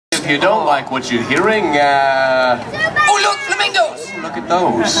if you don't like what you're hearing, Oh, look, flamingos! look at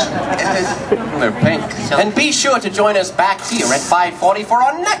those. They're pink. And be sure to join us back here at 5:40 for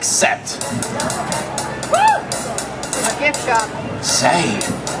our next set. A gift shop. Say,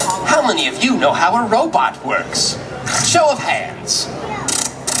 how many of you know how a robot works? Show of hands.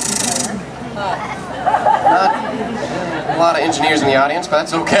 Not a lot of engineers in the audience, but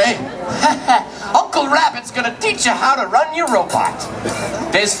that's okay. Uncle Rabbit's gonna teach you how to run your robot.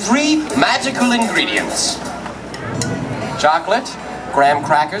 There's 3 magical ingredients. Chocolate, graham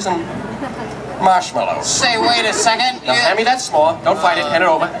crackers, and marshmallows. Say, wait a second. Now hand me that s'more. Don't fight it. Hand it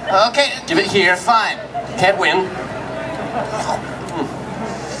over. Okay. Give it here. Fine. Can't win.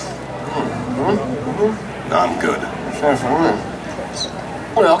 I'm good.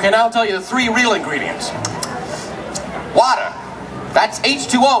 Okay, now I'll tell you the 3 real ingredients. Water. That's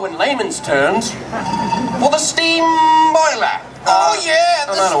H2O in layman's terms. For the steam boiler. Oh, yeah,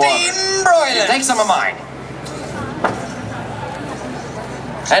 the steam broiler. Take some of mine.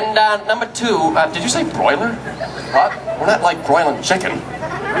 And number 2, did you say broiler? What? We're not like broiling chicken.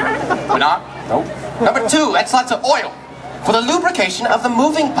 We're not? Nope. Number 2, that's lots of oil. For the lubrication of the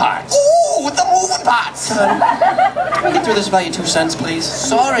moving parts. Ooh, the moving parts. Can we get through this value 2 cents, please?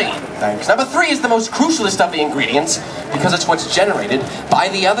 Sorry. Thanks. Number 3 is the most crucialist of the ingredients because it's what's generated by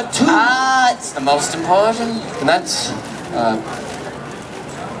the other 2. Ah, it's the most important. And that's,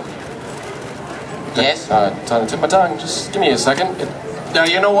 Yes? Tongue, tip my tongue. Just give me a second. Now,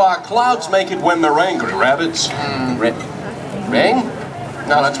 you know, clouds make it when they're angry, rabbits. Ring?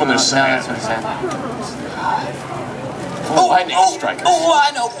 No, that's when they're sad. That's what it said. Lightning strikers. Oh,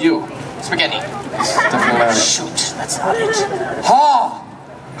 I know. You. Spaghetti. Definitely not it. Shoot, that's not it. Oh!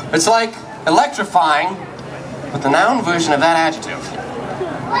 It's like electrifying, but the noun version of that adjective.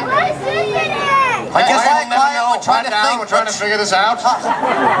 What is it? I guess I'll never quiet, know. we're trying to think. We're trying to figure this out.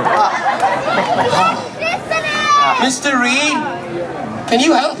 Mr. Reed, can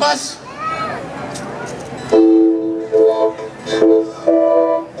you help us?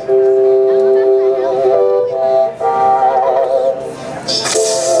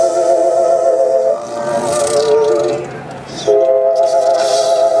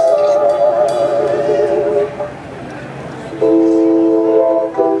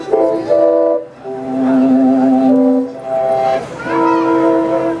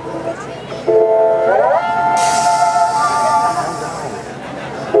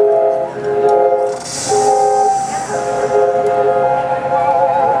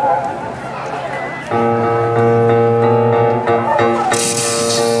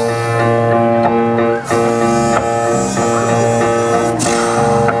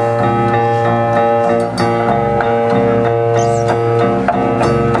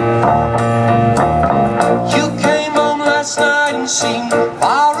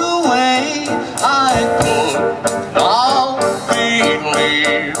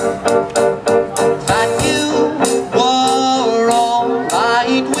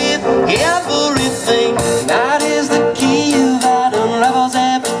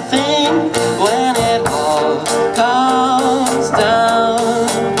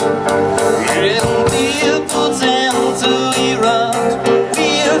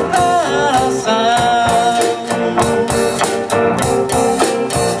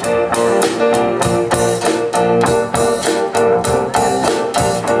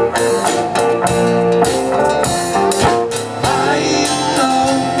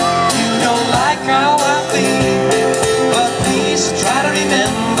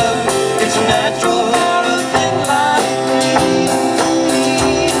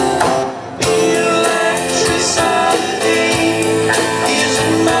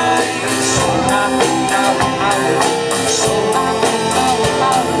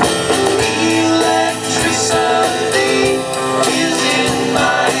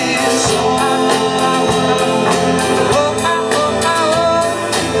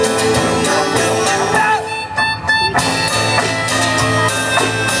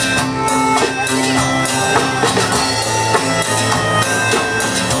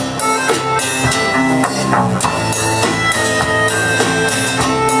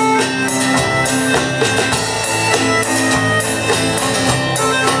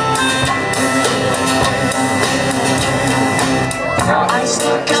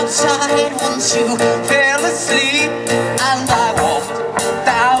 you fell asleep and I walked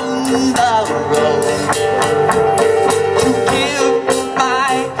down the road to give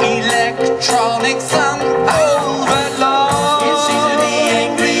my electronics some overload. It's easy to be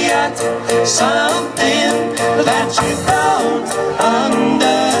angry at something that you don't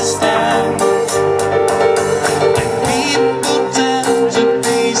understand. People tend to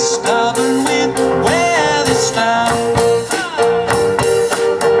be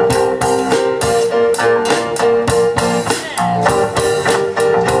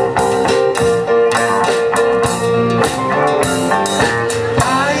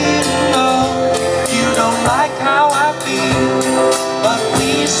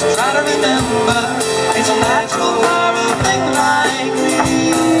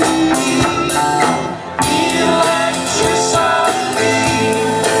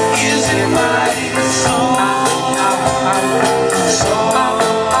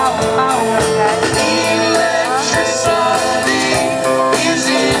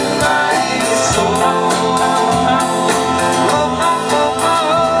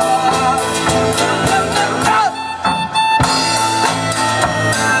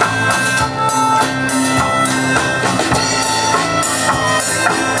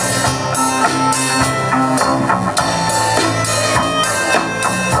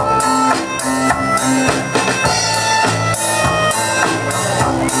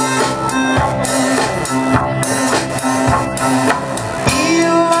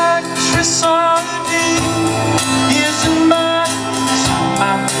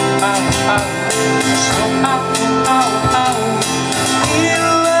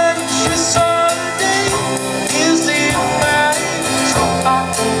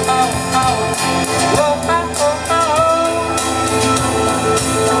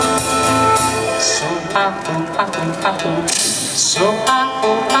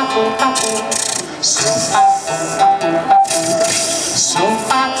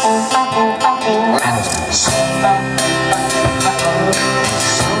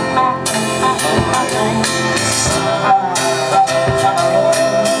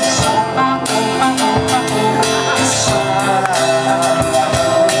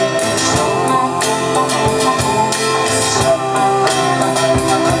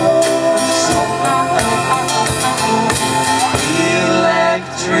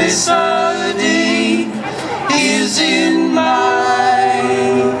Electricity is in my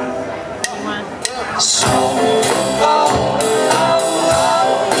soul.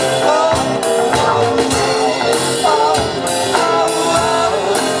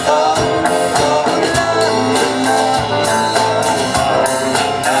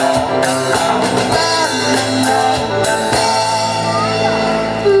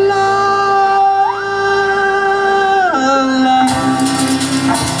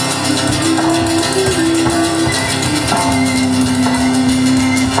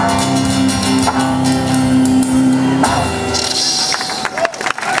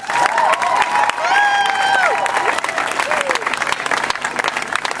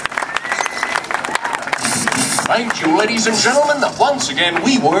 Thank you, ladies and gentlemen. Once again,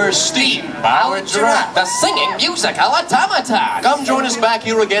 we were steam-powered giraffe. The singing musical automaton. Come join us back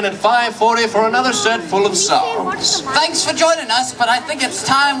here again at 5:40 for another set full of songs. Thanks for joining us, but I think it's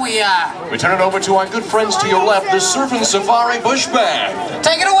time we We turn it over to our good friends to your left, the Surf and Safari Bush Band.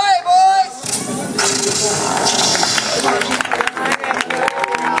 take it away, boys!